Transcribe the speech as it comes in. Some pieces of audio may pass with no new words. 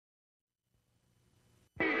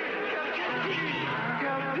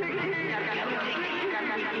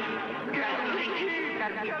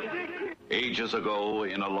Ages ago,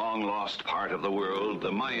 in a long-lost part of the world,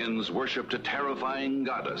 the Mayans worshipped a terrifying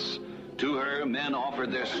goddess. To her, men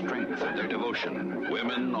offered their strength and their devotion.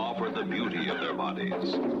 Women offered the beauty of their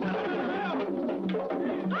bodies.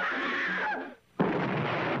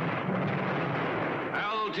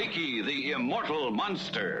 Caltiki, the immortal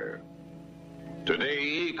monster.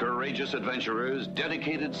 Today, courageous adventurers,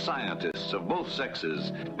 dedicated scientists of both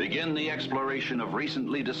sexes, begin the exploration of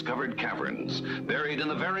recently discovered caverns, buried in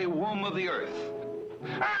the very womb of the earth.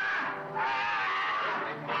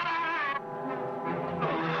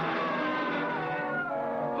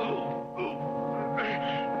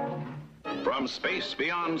 From space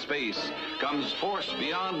beyond space comes force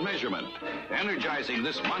beyond measurement, energizing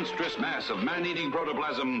this monstrous mass of man-eating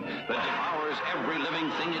protoplasm that devours every living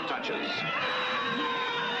thing it touches.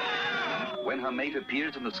 When her mate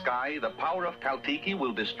appears in the sky, the power of Caltiki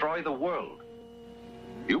will destroy the world.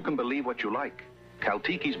 You can believe what you like.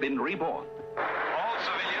 Caltiki's been reborn. All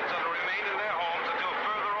civilians are to remain in their homes until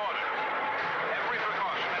further order. Every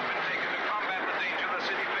precaution has been taken to combat the danger the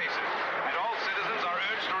city faces, and all citizens are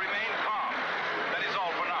urged to remain calm. That is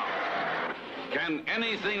all for now. Can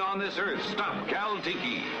anything on this earth stop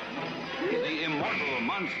Caltiki, the immortal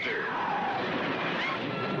monster?